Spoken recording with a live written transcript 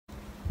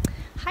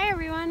Hi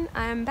everyone,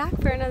 I'm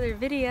back for another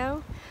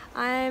video.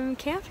 I'm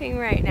camping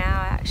right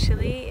now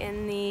actually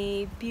in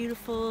the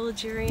beautiful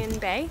Jurien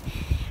Bay,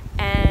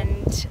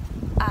 and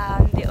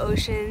the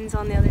ocean's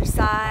on the other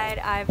side.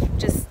 I've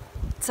just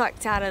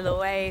tucked out of the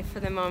way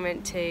for the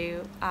moment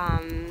to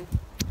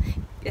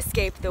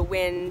escape the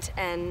wind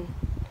and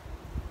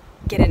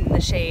get in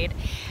the shade.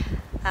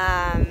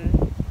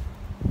 I'm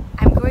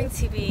going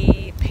to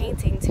be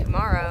painting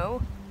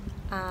tomorrow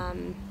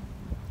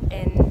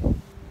in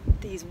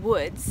these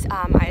woods.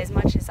 As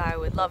much as I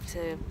would love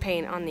to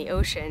paint on the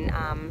ocean,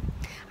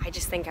 I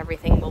just think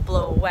everything will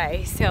blow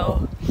away.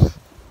 So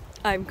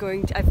I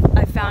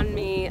found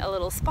me a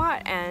little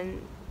spot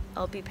and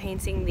I'll be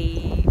painting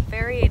the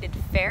Variegated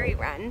Fairy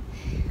wren,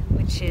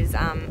 which is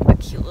a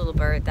cute little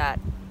bird that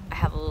I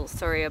have a little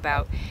story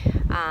about.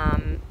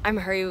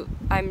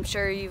 I'm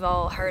sure you've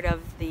all heard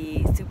of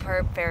the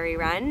superb fairy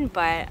wren,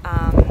 but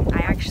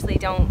I actually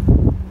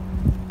don't.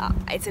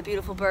 It's a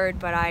beautiful bird,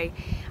 but I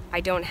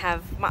don't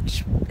have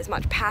as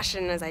much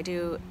passion as I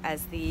do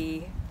as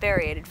the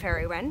Variegated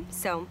Fairy wren.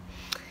 So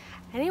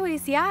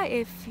anyways, yeah,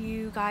 if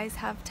you guys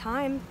have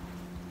time,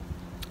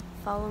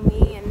 follow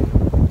me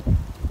and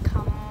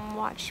come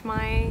watch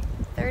my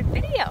third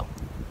video.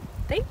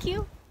 Thank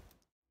you.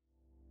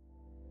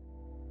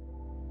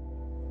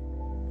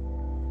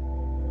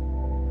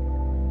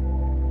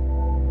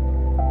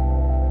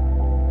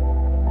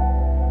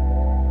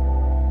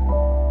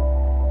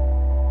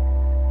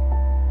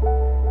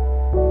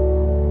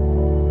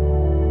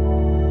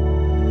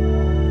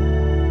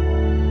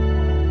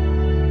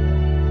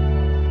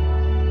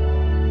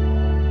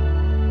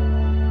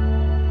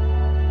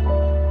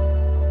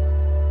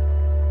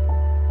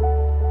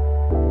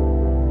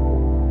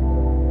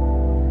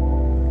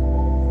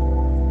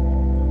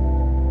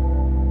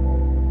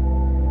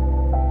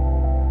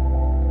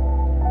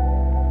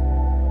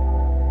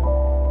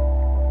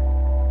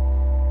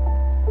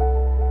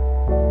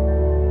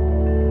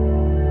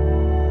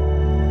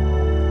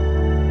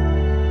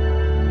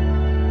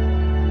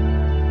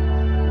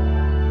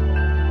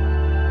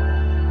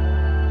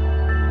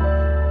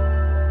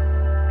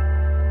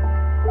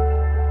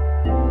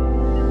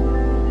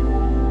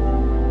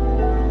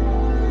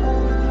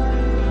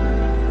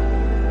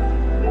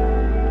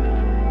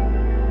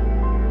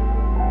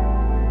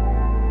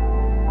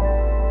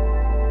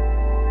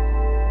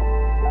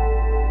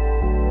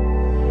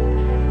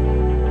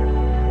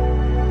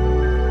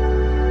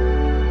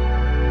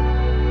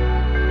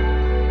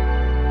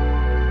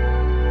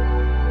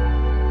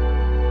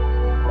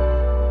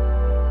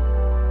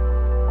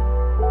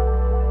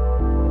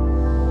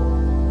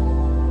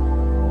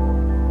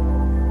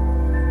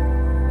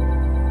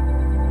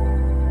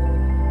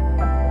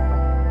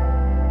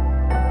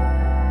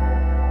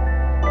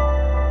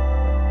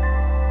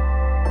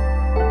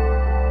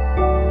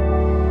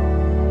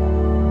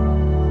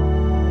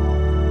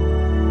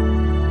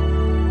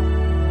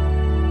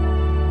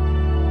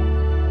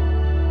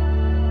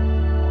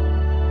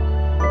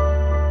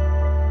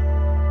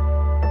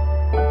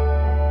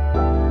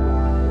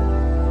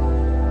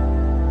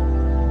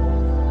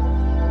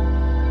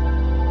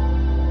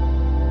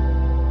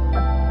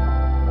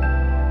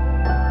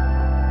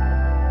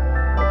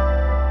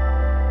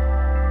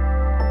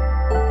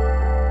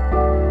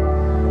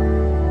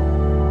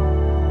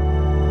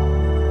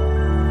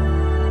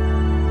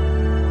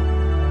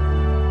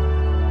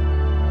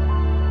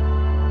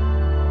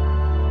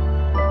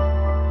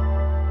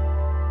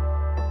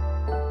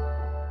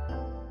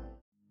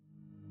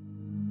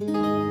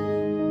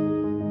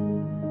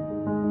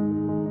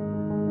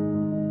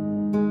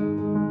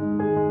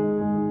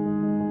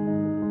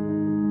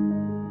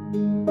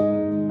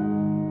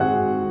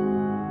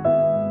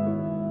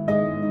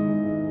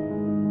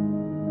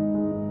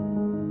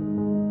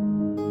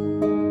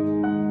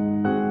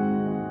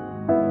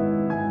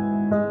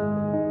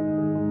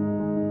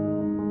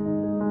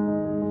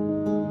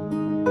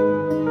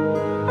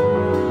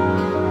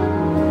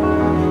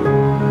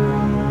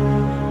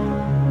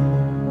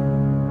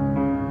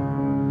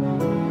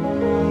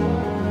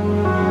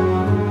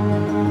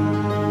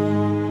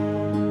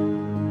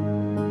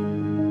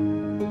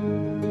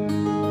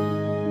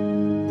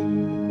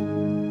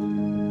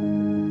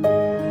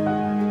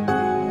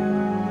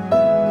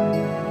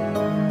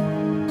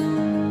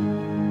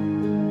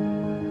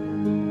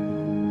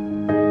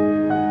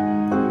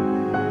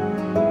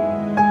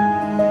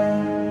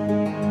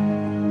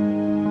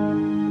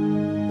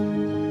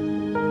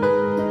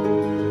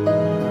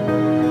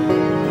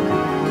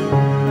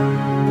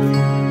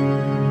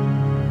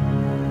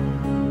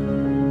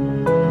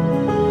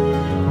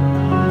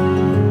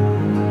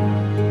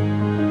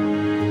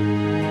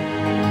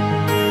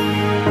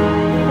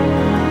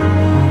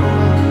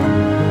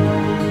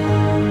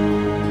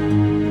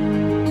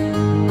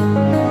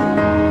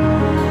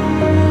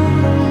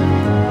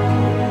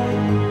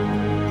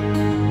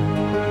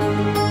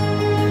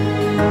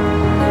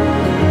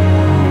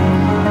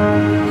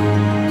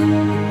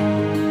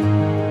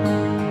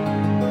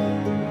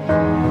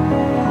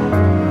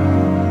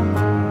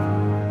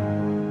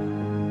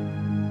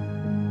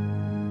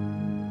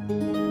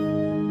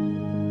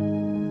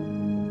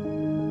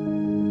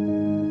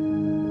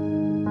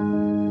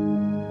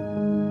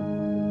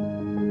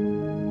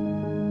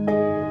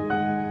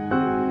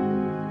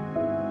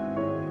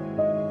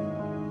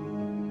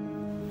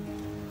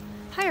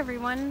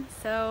 everyone.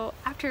 So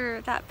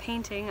after that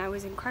painting I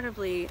was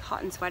incredibly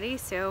hot and sweaty,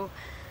 so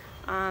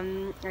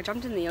I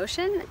jumped in the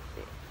ocean.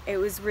 It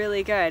was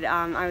really good.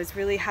 I was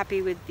really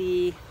happy with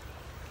the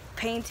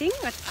painting.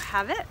 I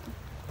have it.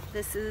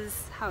 This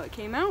is how it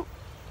came out.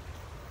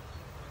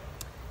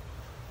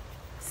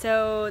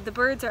 So the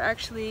birds are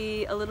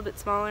actually a little bit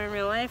smaller in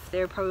real life.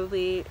 They're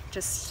probably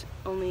just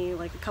only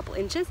like a couple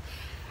inches.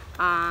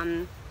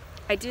 I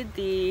did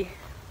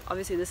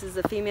obviously this is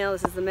the female,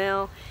 this is the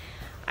male.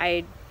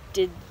 I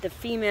did the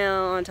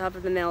female on top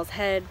of the male's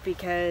head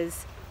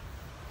because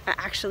I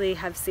actually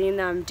have seen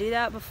them do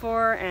that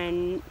before,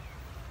 and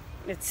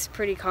it's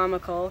pretty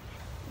comical.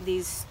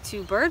 These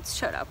two birds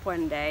showed up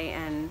one day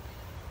and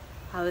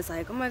I was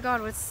like, oh my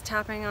god, what's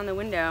tapping on the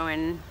window?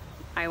 And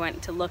I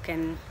went to look,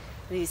 and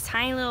these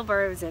tiny little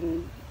birds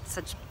and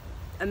such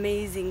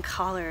amazing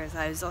colors.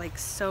 I was like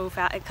so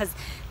fat because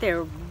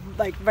they're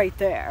like right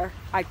there.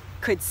 I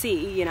could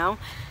see, you know,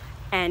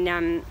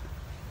 and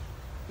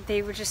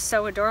they were just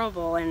so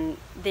adorable, and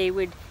they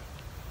would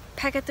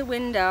peck at the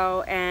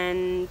window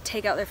and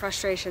take out their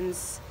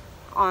frustrations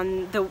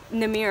on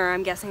the mirror.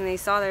 I'm guessing they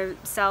saw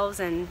themselves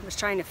and was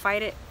trying to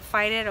fight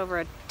it over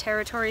a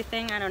territory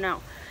thing. I don't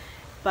know,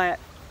 but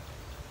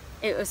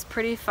it was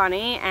pretty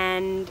funny.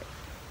 And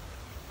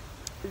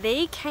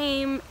they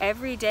came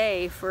every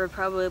day for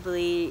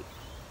probably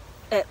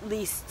at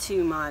least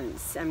 2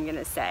 months, I'm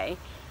gonna say.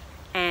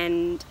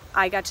 And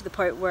I got to the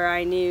point where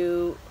I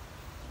knew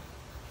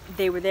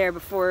they were there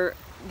before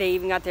they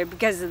even got there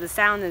because of the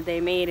sound that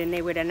they made, and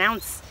they would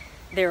announce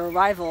their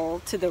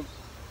arrival to the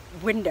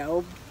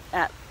window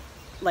at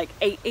like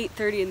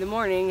 8:30 in the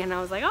morning, and I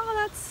was like,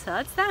 oh,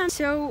 that's them.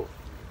 So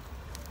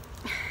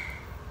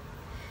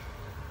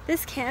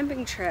this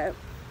camping trip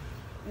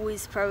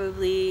was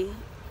probably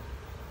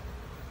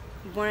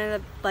one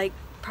of the,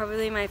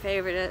 probably my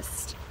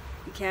favoriteest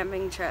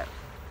camping trip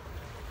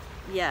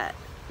yet.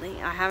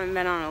 I haven't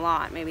been on a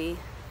lot, maybe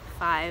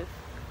five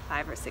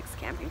or six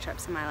camping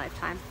trips in my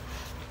lifetime.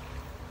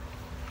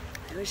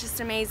 It was just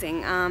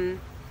amazing.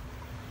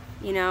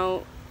 You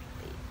know,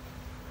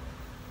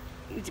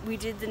 we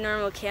did the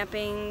normal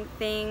camping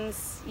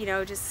things, you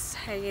know, just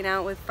hanging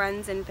out with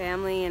friends and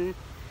family and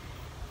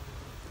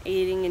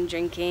eating and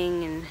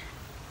drinking and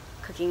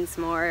cooking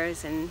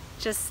s'mores and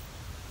just,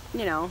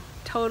 you know,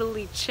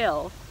 totally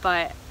chill.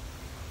 But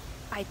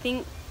I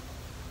think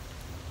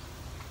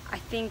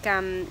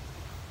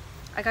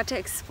I got to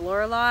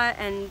explore a lot,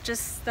 and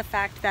just the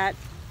fact that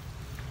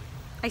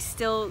I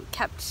still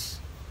kept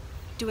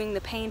doing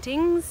the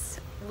paintings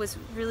was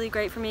really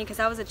great for me, because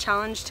that was a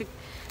challenge to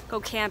go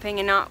camping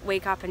and not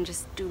wake up and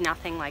just do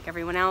nothing like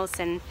everyone else.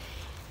 And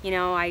you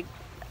know, I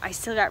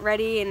still got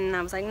ready, and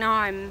I was like, no,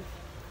 I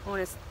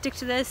want to stick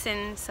to this.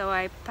 And so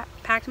I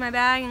packed my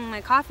bag and my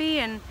coffee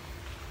and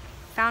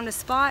found a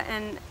spot,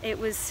 and it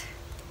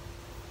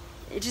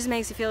just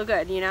makes you feel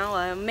good, you know.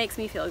 It makes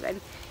me feel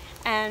good.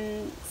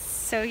 And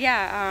so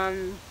yeah,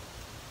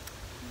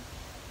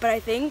 but I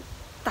think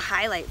the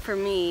highlight for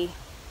me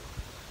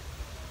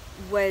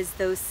was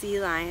those sea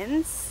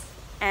lions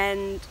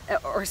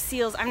or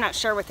seals. I'm not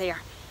sure what they are.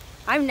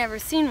 I've never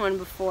seen one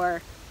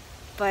before,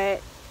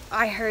 but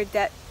I heard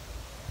that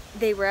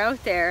they were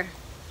out there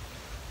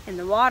in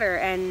the water,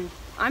 and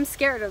I'm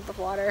scared of the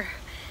water,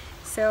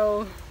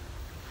 so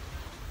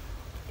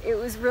it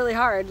was really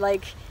hard.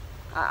 Like,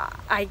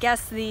 I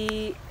guess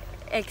the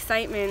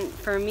excitement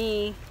for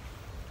me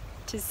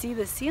to see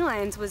the sea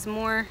lions was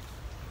more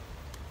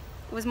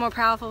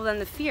powerful than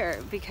the fear,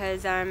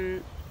 because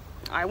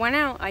I went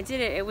out, I did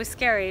it, it was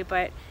scary,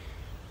 but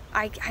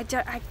I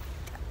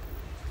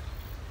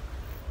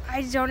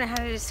don't know how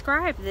to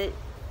describe the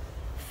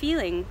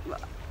feeling,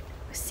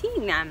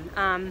 seeing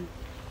them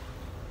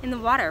in the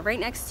water right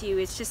next to you.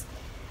 It's just,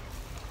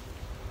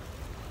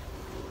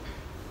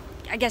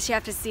 I guess you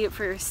have to see it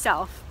for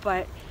yourself,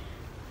 but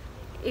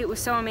it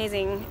was so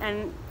amazing.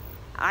 And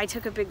I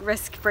took a big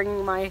risk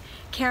bringing my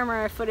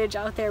camera footage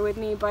out there with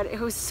me, but it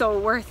was so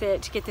worth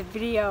it to get the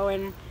video,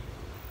 and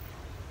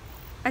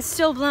I'm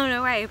still blown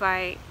away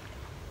by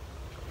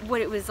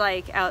what it was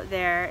like out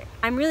there.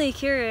 I'm really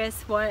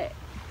curious what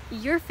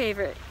your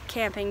favorite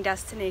camping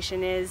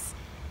destination is.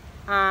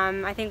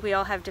 I think we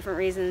all have different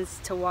reasons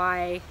to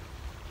why,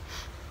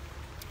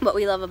 what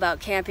we love about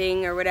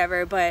camping or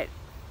whatever, but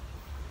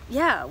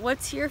yeah,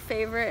 what's your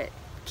favorite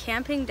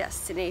camping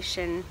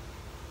destination?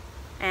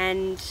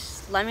 And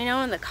let me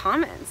know in the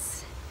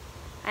comments.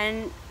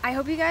 And I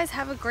hope you guys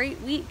have a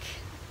great week,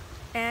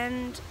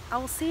 and I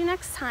will see you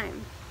next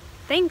time.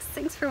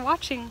 Thanks for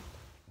watching.